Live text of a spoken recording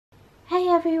Hey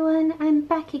everyone, I'm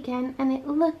back again and it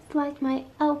looks like my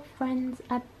elf friends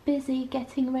are busy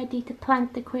getting ready to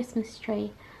plant the Christmas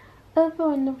tree. Over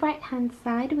on the right hand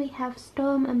side we have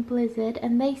Storm and Blizzard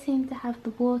and they seem to have the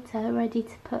water ready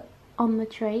to put on the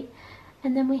tree.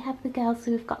 And then we have the girls,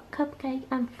 so we've got Cupcake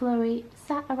and Flurry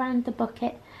sat around the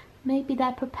bucket. Maybe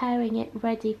they're preparing it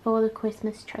ready for the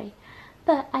Christmas tree.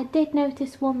 But I did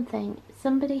notice one thing,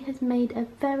 somebody has made a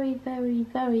very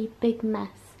big mess.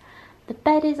 The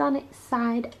bed is on its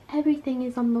side, everything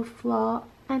is on the floor,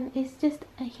 and it's just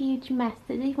a huge mess.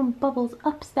 There's even bubbles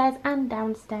upstairs and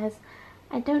downstairs.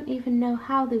 I don't even know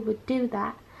how they would do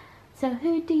that. So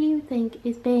who do you think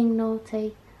is being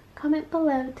naughty? Comment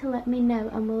below to let me know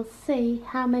and we'll see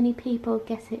how many people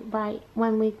get it right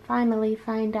when we finally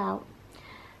find out.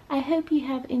 I hope you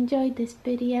have enjoyed this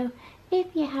video. If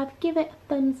you have, give it a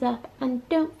thumbs up and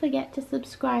don't forget to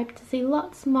subscribe to see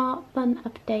lots more fun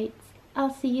updates.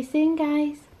 I'll see you soon,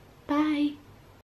 guys.